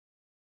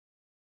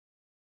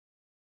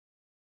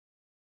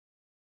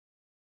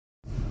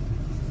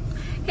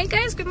Hey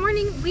guys, good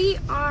morning. We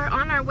are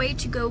on our way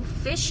to go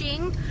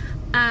fishing.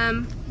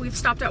 We've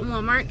stopped at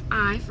Walmart.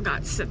 I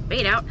forgot to set the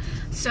bait out.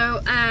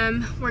 So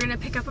we're gonna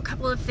pick up a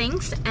couple of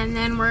things and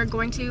then we're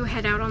going to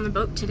head out on the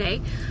boat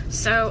today.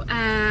 So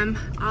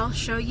I'll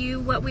show you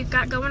what we've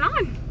got going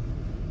on.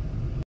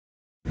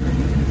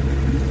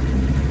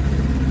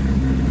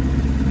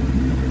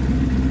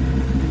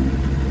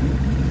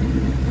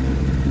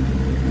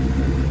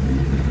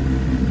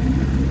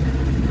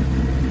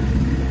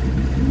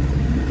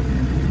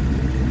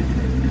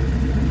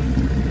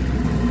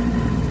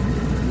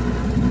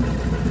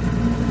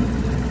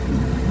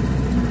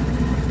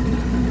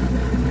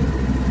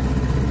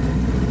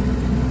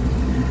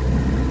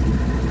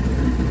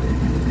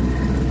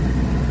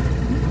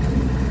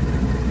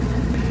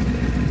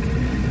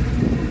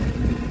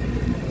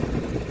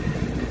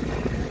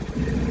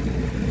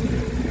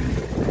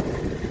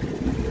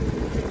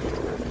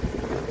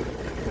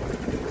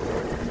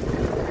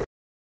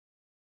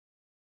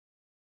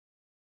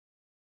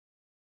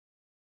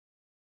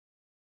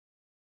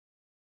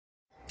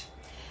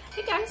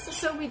 Hey guys,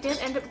 so we did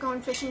end up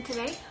going fishing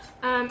today.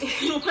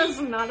 It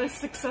was not a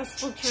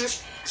successful trip.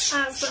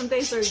 Some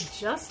days are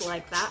just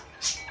like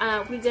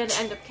that. We did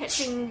end up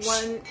catching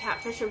one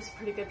catfish. It was a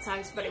pretty good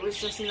size, but it was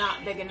just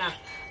not big enough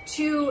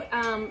to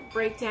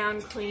break down,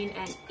 clean,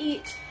 and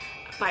eat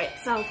by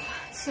itself.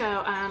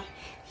 So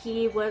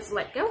he was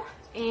let go,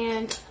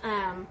 and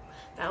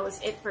that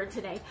was it for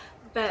today.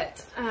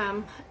 But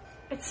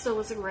it still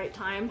was a great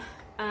time,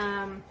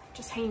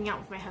 just hanging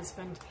out with my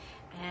husband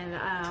and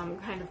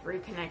kind of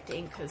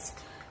reconnecting, because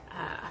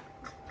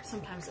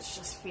sometimes it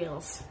just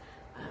feels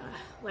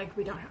like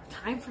we don't have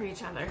time for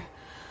each other.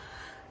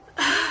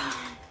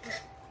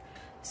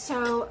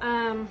 So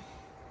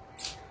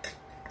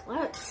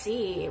let's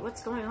see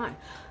what's going on.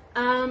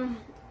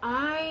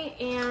 I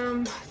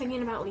am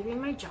thinking about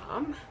leaving my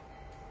job.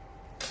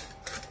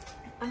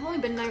 I've only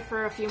been there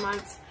for a few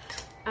months.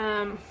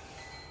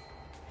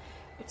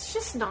 It's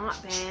just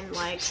not been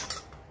like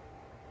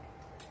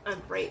a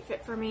great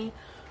fit for me.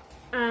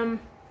 I'm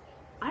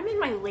in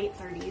my late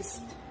 30s,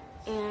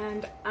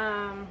 and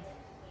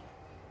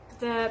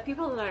the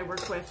people that I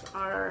work with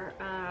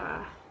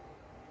are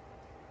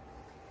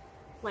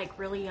like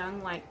really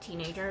young, like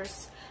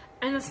teenagers,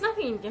 and it's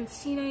nothing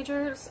against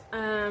teenagers,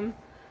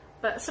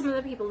 but some of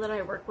the people that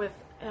I work with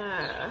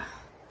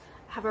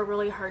have a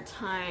really hard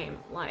time,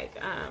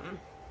 like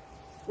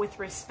with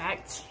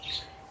respect,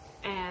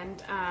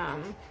 and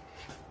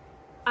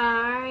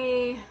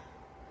I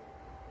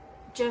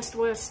just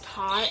was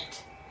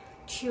taught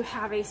to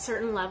have a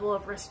certain level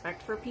of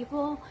respect for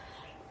people,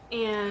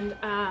 and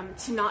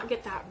to not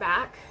get that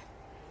back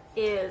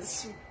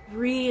is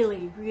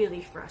really,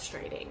 really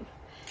frustrating.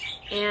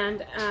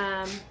 And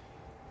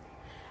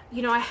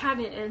you know, I had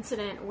an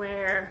incident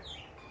where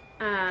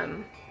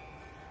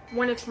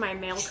one of my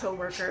male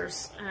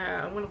coworkers,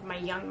 one of my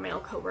young male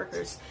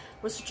coworkers,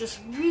 was just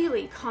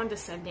really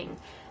condescending.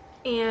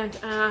 And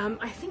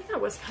I think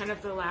that was kind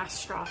of the last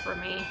straw for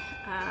me,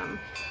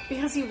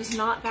 because he was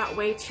not that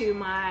way to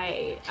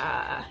my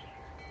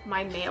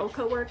my male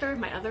coworker,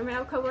 my other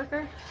male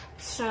coworker.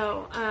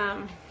 So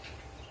that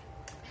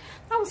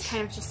was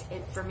kind of just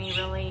it for me,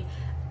 really.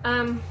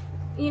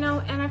 You know,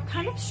 and I've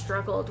kind of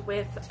struggled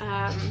with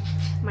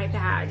my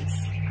bags.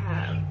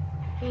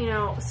 You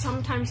know,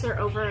 sometimes they're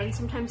over and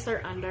sometimes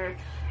they're under,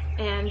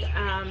 and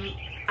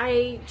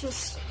I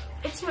just,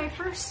 it's my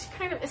first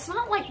kind of, it's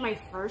not like my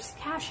first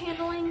cash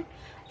handling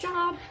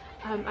job.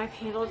 I've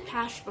handled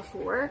cash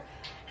before,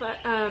 but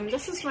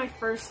this is my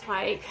first,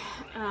 like,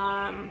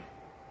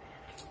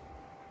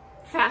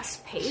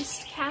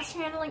 fast-paced cash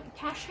handling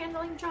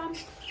job.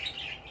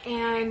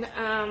 And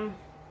I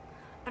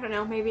don't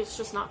know, maybe it's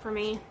just not for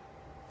me.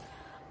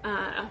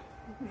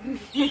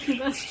 Maybe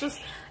that's just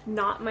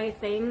not my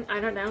thing. I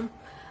don't know.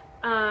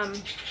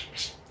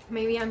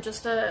 Maybe I'm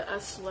just a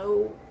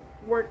slow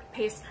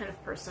work-paced kind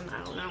of person.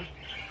 I don't know.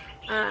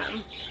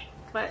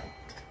 But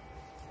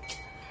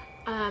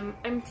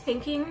I'm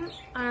thinking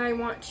I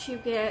want to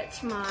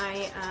get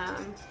my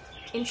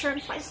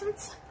insurance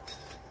license,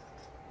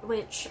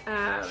 which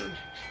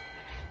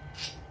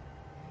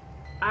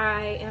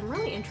I am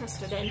really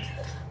interested in.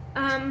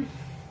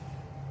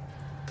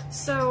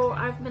 So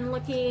I've been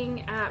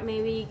looking at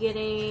maybe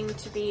getting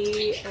to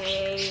be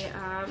a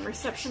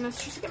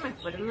receptionist, just to get my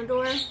foot in the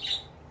door.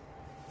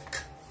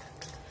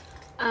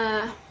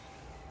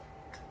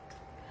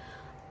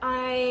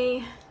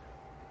 I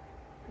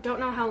don't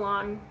know how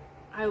long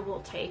I will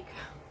take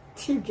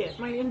to get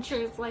my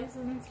insurance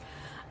license,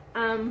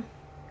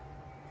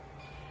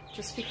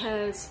 just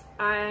because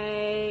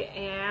I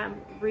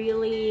am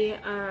really,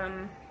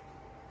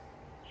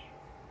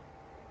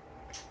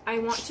 I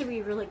want to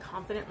be really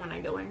confident when I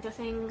go into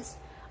things.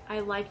 I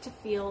like to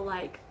feel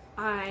like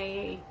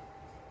I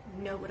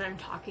know what I'm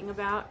talking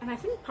about, and I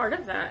think part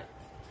of that,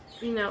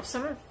 you know,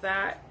 some of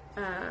that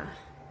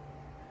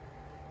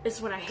is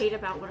what I hate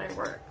about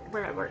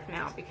where I work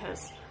now,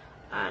 because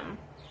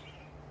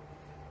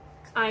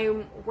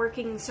I'm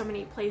working so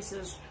many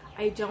places,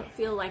 I don't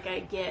feel like I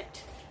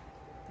get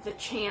the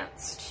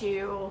chance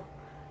to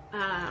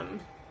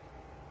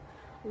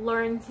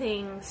learn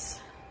things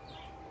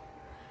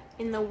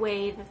in the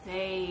way that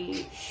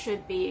they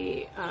should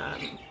be.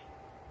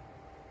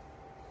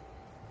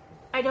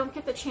 I don't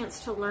get the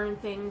chance to learn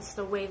things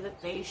the way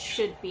that they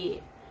should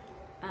be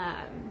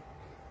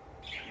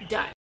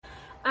done.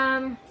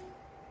 I'm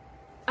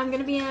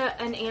gonna be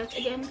an aunt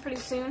again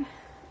pretty soon,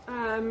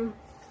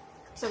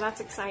 so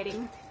that's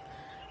exciting.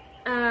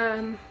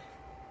 I'm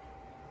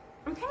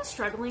kind of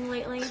struggling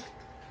lately.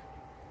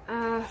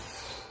 I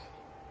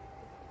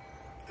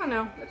don't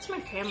know, it's my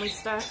family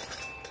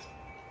stuff.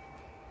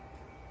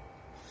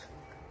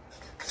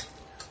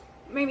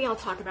 Maybe I'll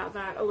talk about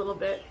that a little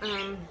bit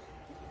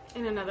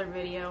in another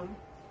video,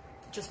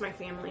 just my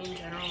family in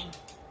general.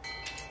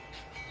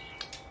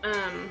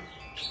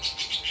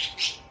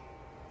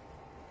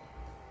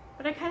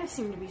 But I kind of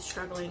seem to be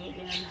struggling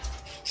again.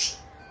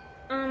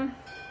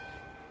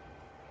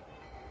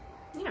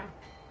 Yeah.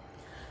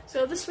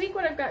 So this week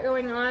what I've got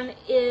going on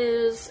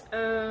is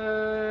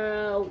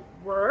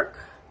work.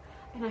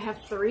 And I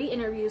have 3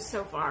 interviews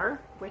so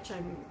far, which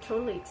I'm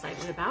totally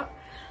excited about.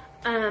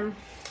 I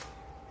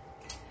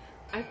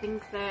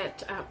think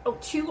that,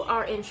 2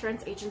 are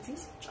insurance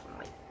agencies, which I'm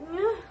like,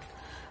 yeah.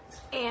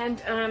 And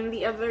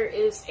the other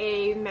is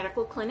a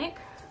medical clinic,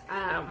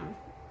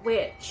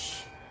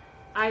 which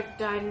I've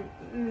done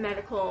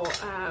medical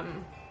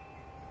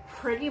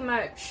pretty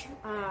much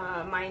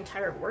my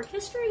entire work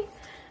history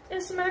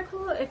is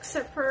medical,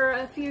 except for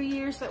a few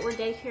years that were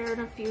daycare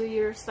and a few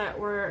years that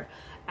were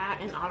at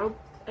an auto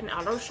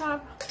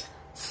shop.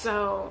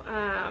 So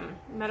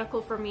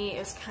medical for me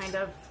is kind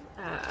of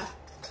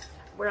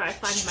where I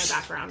find my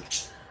background.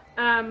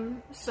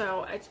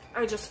 So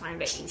I just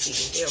find it easy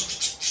to do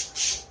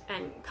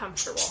and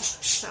comfortable.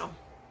 So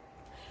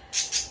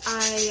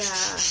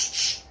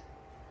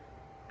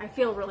I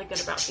feel really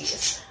good about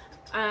these.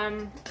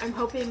 I'm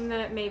hoping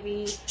that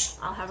maybe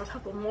I'll have a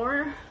couple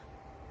more.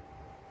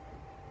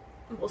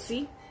 We'll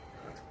see.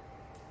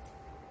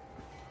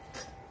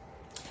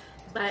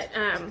 But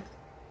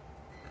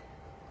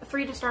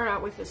 3 to start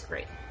out with is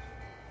great.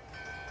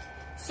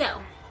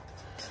 So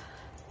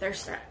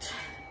there's that.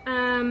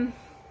 I'm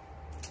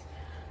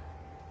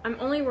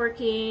only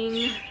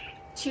working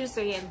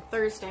Tuesday and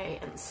Thursday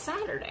and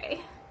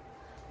Saturday.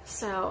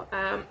 So,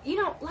 you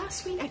know,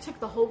 last week I took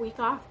the whole week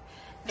off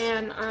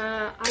and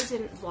I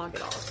didn't vlog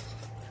at all.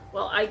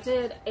 Well, I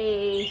did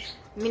a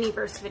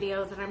mini-verse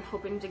video that I'm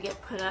hoping to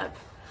get put up,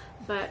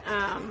 but,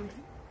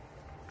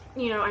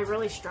 you know, I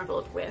really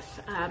struggled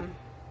with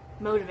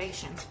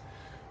motivation.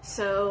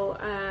 So,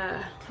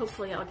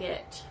 hopefully I'll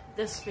get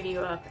this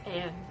video up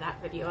and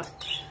that video up.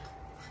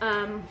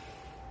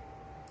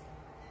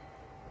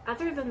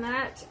 Other than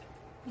that,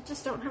 we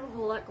just don't have a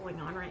whole lot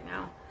going on right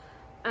now.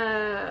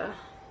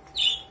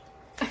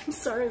 I'm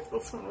sorry if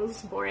this one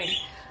was boring.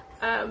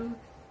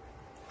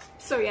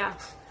 So yeah,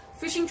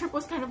 fishing trip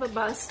was kind of a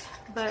bust,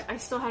 but I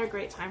still had a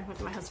great time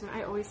with my husband.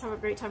 I always have a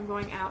great time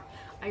going out.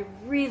 I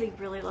really,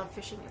 really love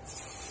fishing.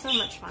 It's so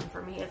much fun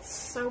for me. It's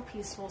so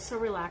peaceful, so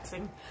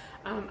relaxing.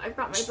 I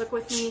brought my book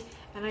with me,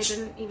 and I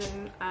didn't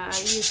even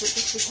use it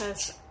just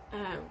because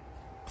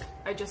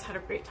I just had a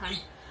great time.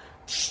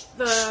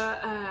 The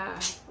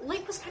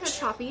lake was kind of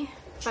choppy,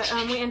 but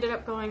we ended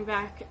up going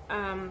back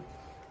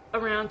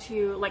around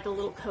to like a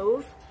little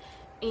cove,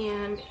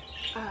 and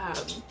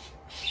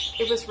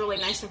it was really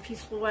nice and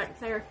peaceful back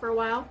there for a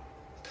while.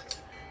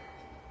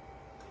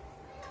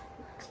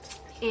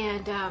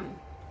 And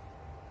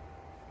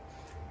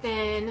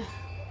then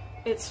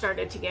it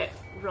started to get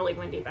really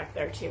windy back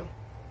there too,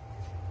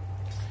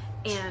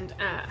 and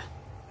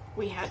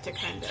we had to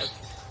kind of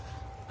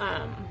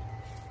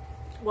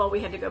well,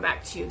 we had to go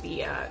back to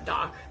the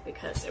dock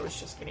because it was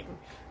just getting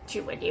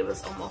too windy. It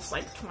was almost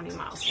like 20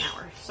 miles an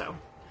hour, so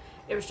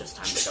it was just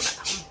time to go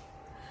back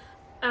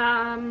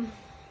home.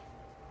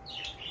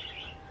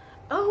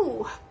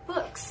 Oh,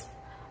 books.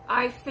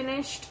 I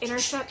finished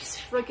Intercepts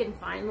freaking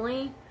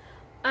finally.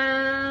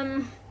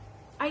 I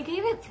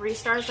gave it 3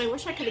 stars. I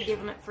wish I could have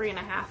given it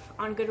 3.5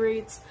 on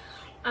Goodreads.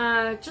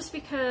 Just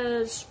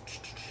because,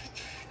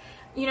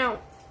 you know,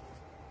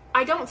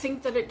 I don't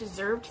think that it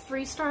deserved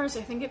 3 stars.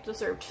 I think it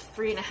deserved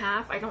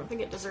 3.5. I don't think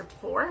it deserved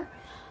 4.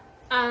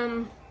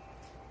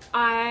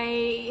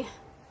 I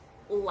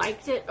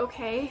liked it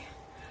okay.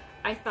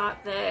 I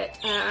thought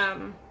that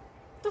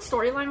the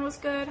storyline was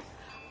good.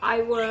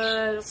 I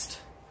was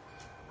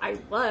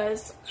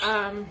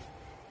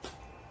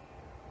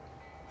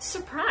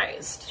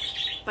surprised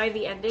by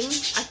the ending.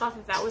 I thought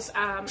that that was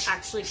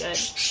actually good,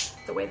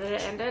 the way that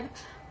it ended.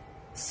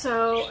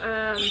 So,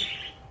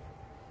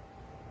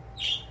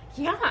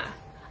 yeah,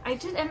 I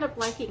did end up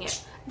liking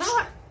it.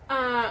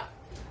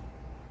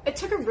 It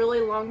took a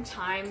really long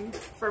time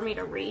for me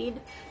to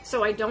read,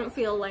 so I don't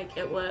feel like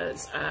it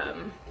was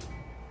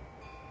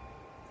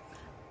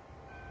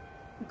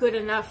good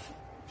enough,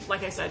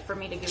 like I said, for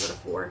me to give it a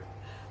 4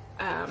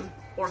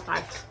 or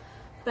 5.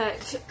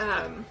 But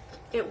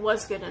it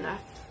was good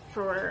enough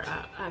for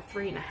a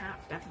 3.5,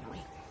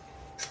 definitely.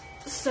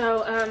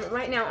 So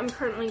right now I'm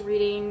currently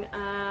reading,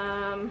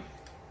 I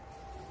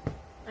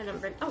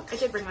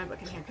did bring my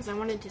book in here because I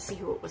wanted to see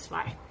who it was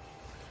by.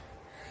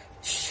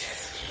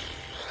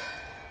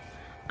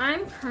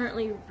 I'm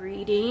currently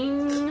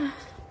reading,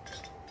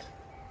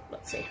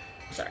 let's see,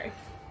 sorry.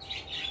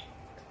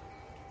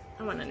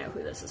 I want to know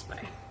who this is by.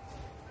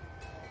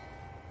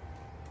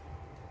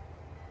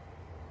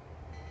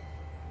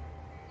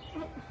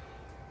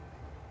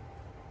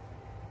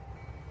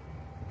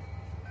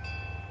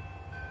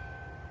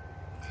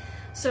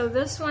 So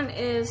this one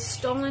is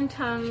Stolen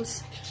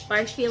Tongues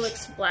by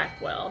Felix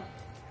Blackwell.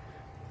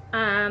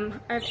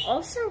 I've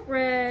also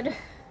read,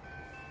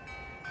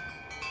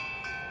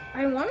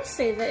 I want to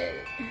say that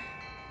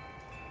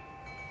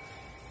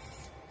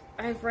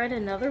I've read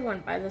another one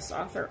by this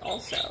author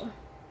also,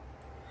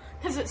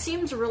 because it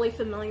seems really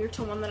familiar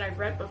to one that I've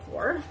read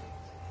before.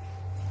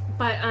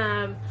 But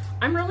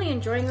I'm really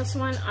enjoying this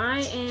one.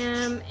 I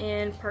am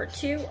in part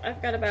 2.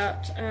 I've got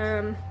about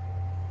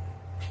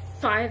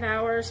 5.5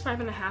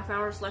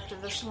 hours left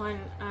of this one.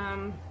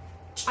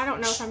 I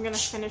don't know if I'm going to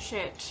finish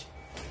it.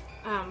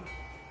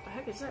 The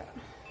heck is that?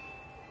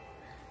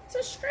 It's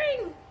a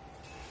string.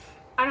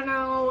 I don't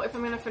know if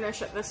I'm going to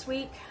finish it this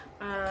week.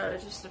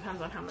 It just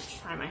depends on how much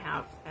time I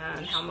have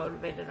and how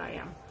motivated I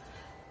am.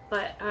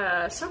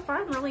 But so far,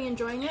 I'm really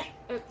enjoying it.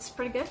 It's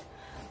pretty good.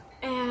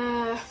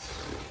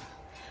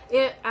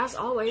 As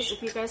always,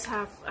 if you guys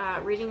have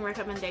reading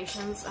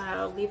recommendations,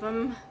 leave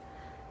them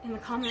in the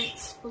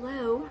comments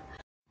below.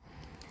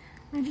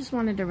 I just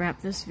wanted to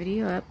wrap this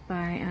video up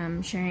by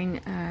sharing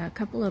a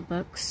couple of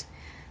books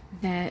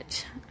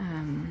that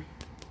I'm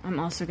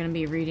also going to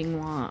be reading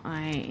while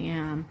I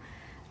am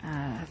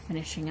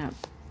finishing up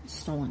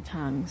Stolen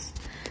Tongues.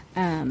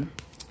 I'm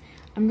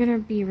going to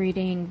be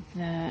reading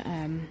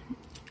the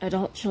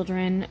Adult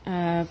Children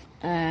of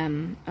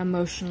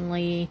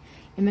Emotionally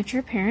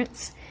Immature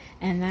Parents,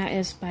 and that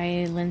is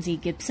by Lindsay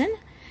Gibson.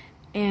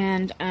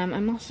 And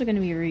I'm also going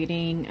to be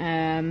reading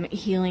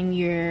Healing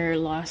Your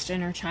Lost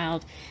Inner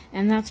Child,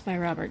 and that's by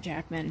Robert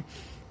Jackman.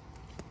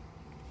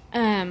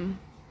 I'm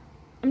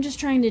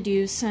just trying to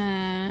do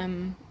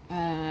some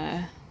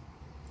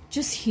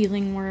just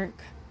healing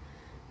work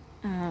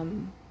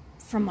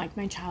from like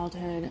my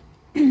childhood.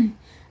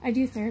 I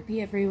do therapy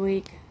every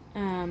week,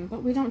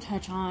 but we don't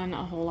touch on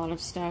a whole lot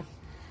of stuff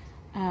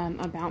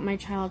about my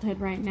childhood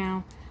right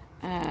now,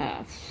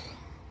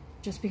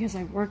 just because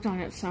I've worked on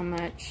it so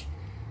much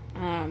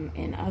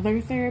in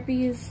other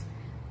therapies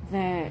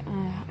that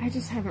I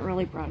just haven't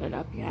really brought it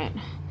up yet.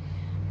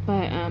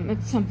 But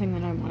it's something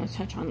that I want to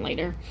touch on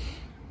later.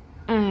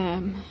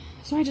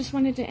 So I just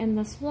wanted to end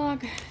this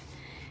vlog,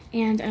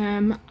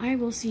 and I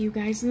will see you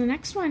guys in the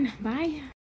next one. Bye!